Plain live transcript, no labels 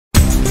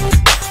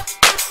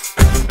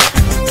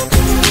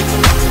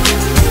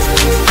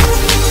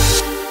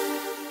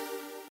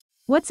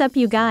What's up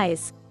you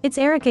guys? It's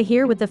Erica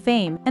here with the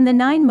fame and the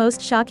 9 most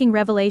shocking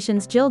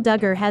revelations Jill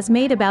Duggar has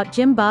made about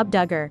Jim Bob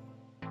Duggar.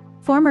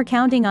 Former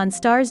Counting On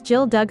stars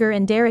Jill Duggar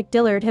and Derek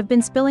Dillard have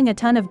been spilling a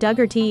ton of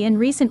Duggar tea in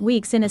recent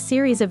weeks in a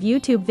series of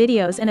YouTube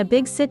videos and a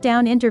big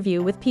sit-down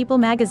interview with People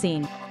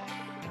magazine.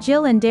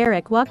 Jill and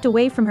Derek walked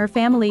away from her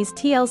family's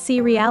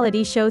TLC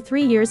reality show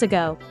 3 years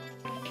ago.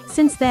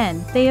 Since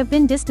then, they have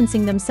been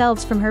distancing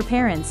themselves from her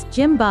parents,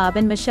 Jim Bob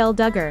and Michelle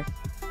Duggar.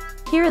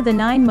 Here are the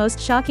 9 most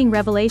shocking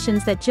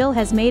revelations that Jill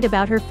has made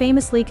about her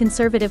famously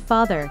conservative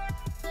father.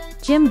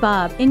 Jim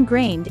Bob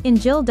ingrained in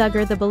Jill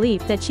Duggar the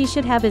belief that she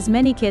should have as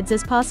many kids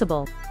as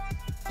possible.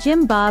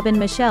 Jim Bob and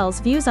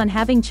Michelle's views on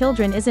having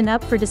children isn't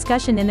up for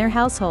discussion in their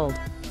household.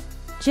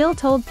 Jill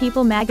told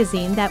People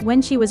magazine that when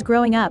she was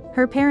growing up,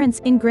 her parents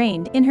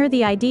ingrained in her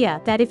the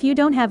idea that if you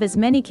don't have as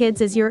many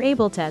kids as you're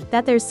able to,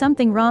 that there's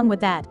something wrong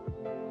with that.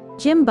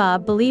 Jim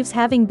Bob believes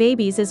having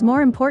babies is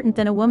more important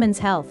than a woman's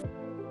health.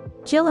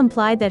 Jill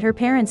implied that her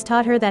parents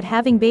taught her that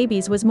having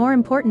babies was more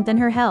important than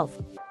her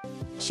health.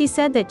 She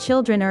said that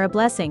children are a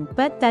blessing,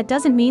 but that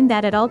doesn't mean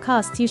that at all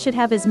costs you should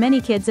have as many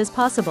kids as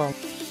possible.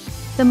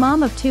 The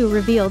mom of 2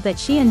 revealed that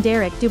she and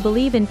Derek do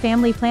believe in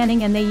family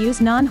planning and they use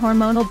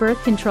non-hormonal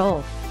birth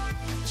control.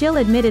 Jill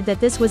admitted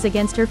that this was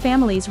against her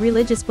family's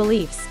religious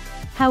beliefs.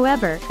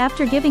 However,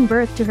 after giving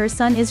birth to her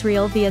son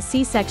Israel via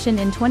C-section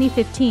in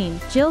 2015,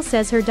 Jill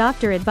says her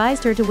doctor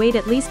advised her to wait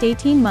at least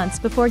 18 months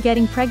before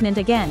getting pregnant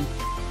again.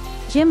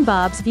 Jim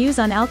Bob's views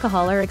on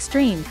alcohol are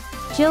extreme.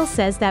 Jill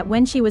says that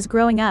when she was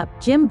growing up,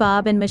 Jim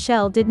Bob and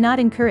Michelle did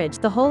not encourage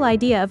the whole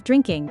idea of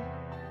drinking.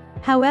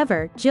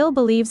 However, Jill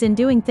believes in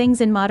doing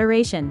things in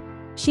moderation.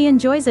 She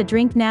enjoys a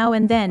drink now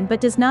and then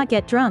but does not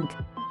get drunk.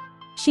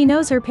 She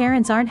knows her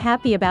parents aren't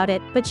happy about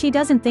it, but she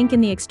doesn't think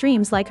in the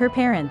extremes like her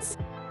parents.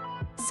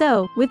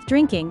 So, with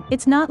drinking,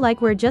 it's not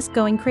like we're just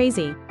going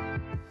crazy.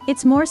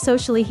 It's more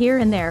socially here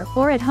and there,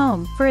 or at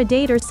home, for a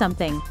date or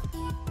something.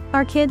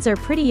 Our kids are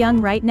pretty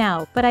young right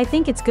now, but I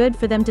think it's good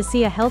for them to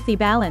see a healthy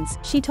balance,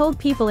 she told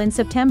People in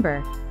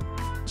September.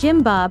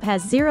 Jim Bob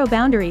has zero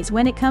boundaries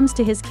when it comes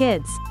to his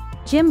kids.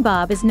 Jim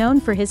Bob is known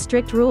for his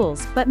strict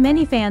rules, but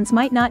many fans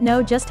might not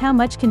know just how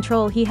much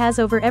control he has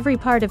over every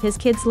part of his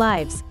kids'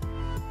 lives.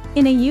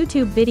 In a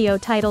YouTube video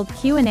titled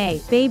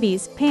Q&A,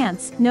 Babies,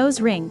 Pants,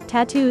 Nose Ring,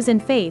 Tattoos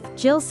and Faith,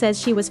 Jill says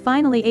she was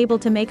finally able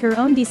to make her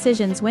own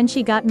decisions when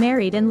she got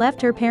married and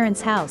left her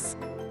parents' house.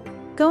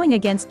 Going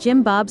against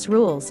Jim Bob's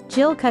rules,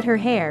 Jill cut her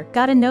hair,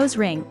 got a nose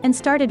ring, and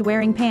started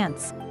wearing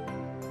pants.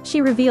 She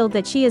revealed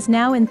that she is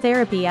now in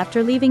therapy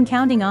after leaving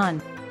Counting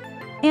On.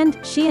 And,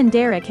 she and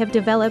Derek have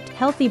developed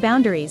healthy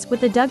boundaries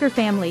with the Duggar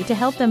family to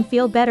help them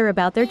feel better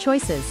about their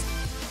choices.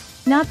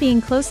 Not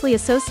being closely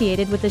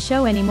associated with the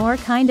show anymore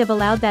kind of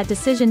allowed that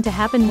decision to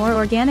happen more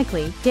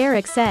organically,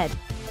 Derek said.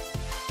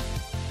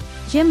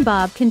 Jim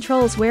Bob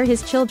controls where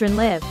his children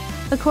live.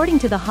 According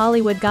to The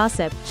Hollywood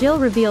Gossip, Jill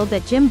revealed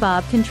that Jim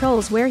Bob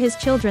controls where his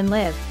children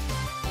live.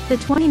 The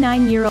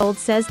 29-year-old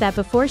says that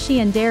before she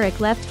and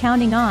Derek left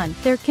Counting On,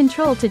 their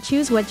control to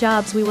choose what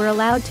jobs we were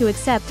allowed to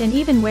accept and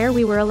even where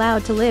we were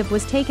allowed to live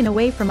was taken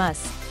away from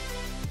us.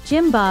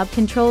 Jim Bob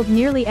controlled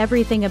nearly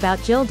everything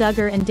about Jill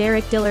Duggar and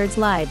Derek Dillard's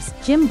lives.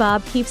 Jim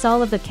Bob keeps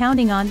all of the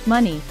Counting On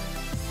money.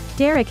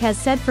 Derek has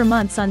said for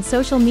months on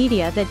social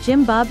media that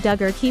Jim Bob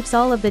Duggar keeps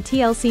all of the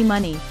TLC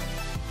money.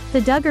 The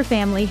Duggar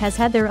family has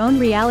had their own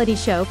reality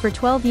show for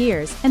 12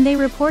 years, and they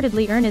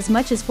reportedly earn as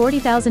much as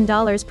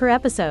 $40,000 per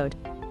episode.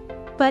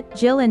 But,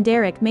 Jill and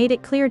Derek made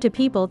it clear to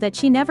People that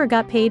she never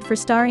got paid for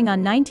starring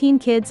on 19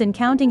 Kids and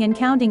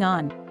Counting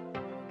On.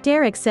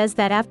 Derek says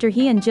that after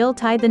he and Jill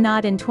tied the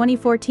knot in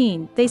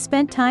 2014, they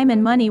spent time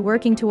and money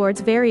working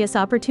towards various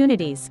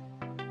opportunities.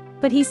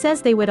 But he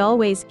says they would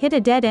always hit a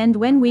dead end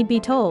when we'd be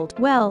told,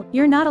 well,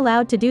 you're not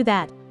allowed to do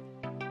that.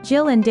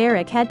 Jill and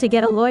Derek had to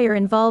get a lawyer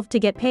involved to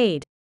get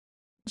paid.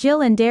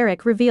 Jill and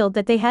Derek revealed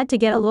that they had to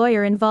get a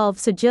lawyer involved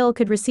so Jill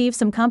could receive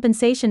some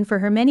compensation for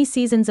her many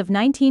seasons of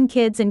 19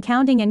 Kids and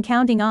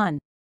Counting On.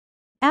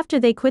 After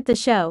they quit the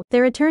show,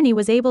 their attorney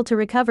was able to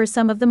recover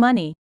some of the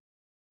money.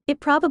 It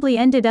probably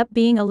ended up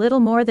being a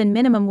little more than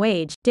minimum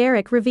wage,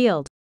 Derek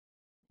revealed.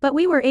 But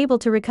we were able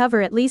to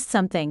recover at least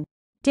something.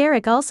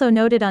 Derek also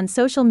noted on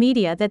social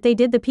media that they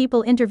did the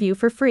People interview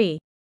for free.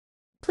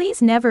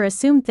 Please never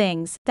assume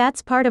things,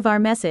 that's part of our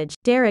message,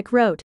 Derek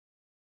wrote.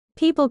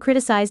 People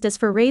criticized us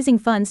for raising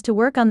funds to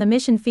work on the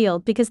mission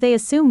field because they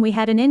assume we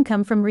had an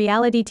income from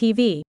reality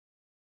TV.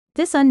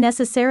 This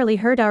unnecessarily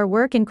hurt our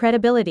work and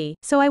credibility,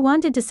 so I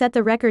wanted to set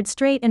the record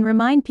straight and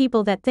remind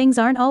people that things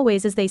aren't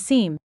always as they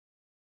seem.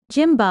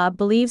 Jim Bob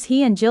believes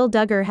he and Jill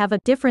Duggar have a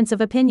difference of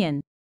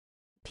opinion.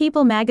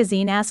 People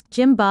magazine asked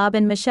Jim Bob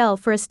and Michelle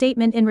for a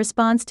statement in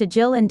response to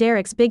Jill and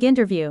Derek's big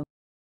interview.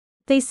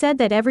 They said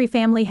that every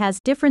family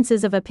has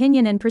differences of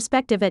opinion and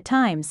perspective at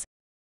times.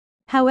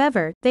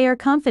 However, they are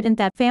confident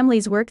that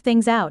families work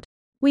things out.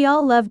 We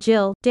all love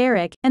Jill,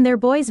 Derek, and their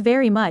boys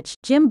very much,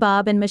 Jim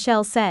Bob and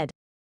Michelle said.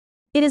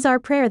 It is our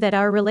prayer that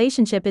our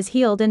relationship is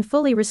healed and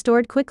fully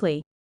restored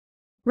quickly.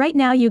 Right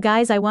now you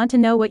guys, I want to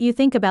know what you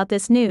think about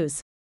this news.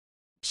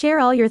 Share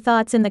all your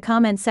thoughts in the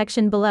comment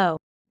section below.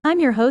 I'm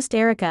your host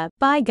Erica,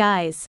 bye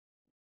guys.